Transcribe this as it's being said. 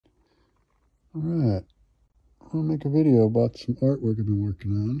Alright, I'm going to make a video about some artwork I've been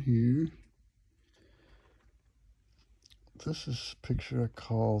working on here. This is a picture I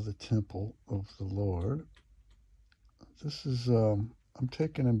call the Temple of the Lord. This is, I'm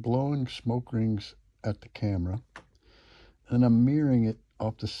taking and blowing smoke rings at the camera, and I'm mirroring it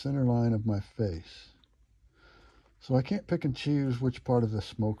off the center line of my face. So I can't pick and choose which part of the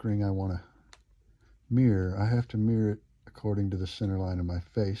smoke ring I want to mirror. I have to mirror it according to the center line of my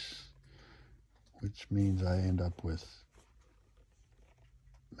face, which means I end up with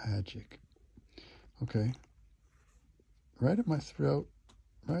magic. Okay, right at my throat,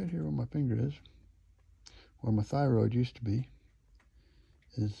 right here where my finger is, where my thyroid used to be,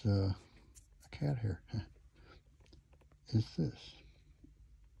 is a cat hair. Is this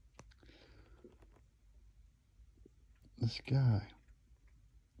guy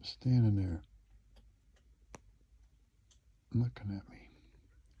standing there looking at me,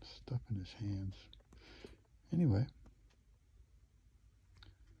 stuff in his hands. Anyway,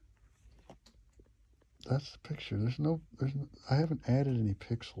 that's the picture. I haven't added any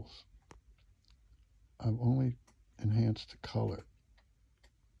pixels. I've only enhanced the color.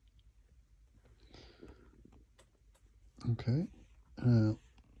 Okay,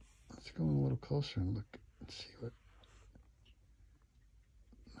 let's go in a little closer and look and see what.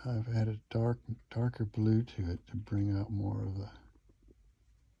 I've added darker blue to it to bring out more of the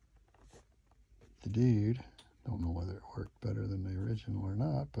dude. Don't know whether it worked better than the original or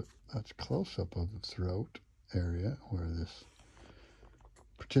not, but that's close-up of the throat area where this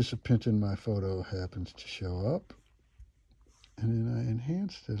participant in my photo happens to show up. And then I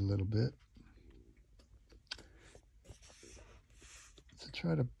enhanced it a little bit to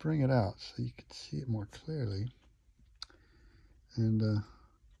try to bring it out so you can see it more clearly. And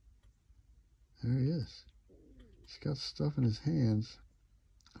there he is. He's got stuff in his hands.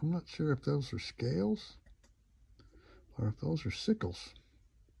 I'm not sure if those are scales or if those are sickles.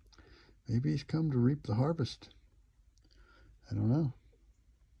 Maybe he's come to reap the harvest. I don't know.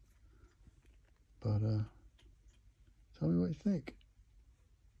 But tell me what you think.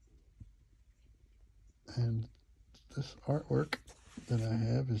 And this artwork that I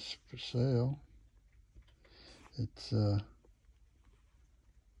have is for sale. It's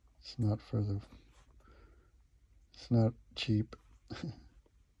not cheap.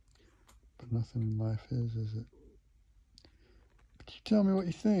 But nothing in life is it? But you tell me what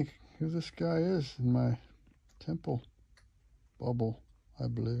you think. Who this guy is in my temple bubble I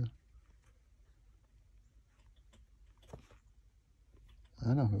blew.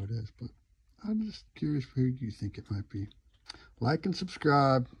 I know who it is, but I'm just curious who you think it might be. Like and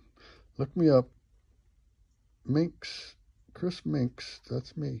subscribe. Look me up. Muenks, Chris Muenks.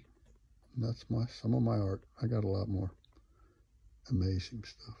 That's me. And that's some of my art. I got a lot more amazing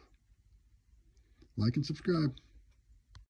stuff. Like and subscribe.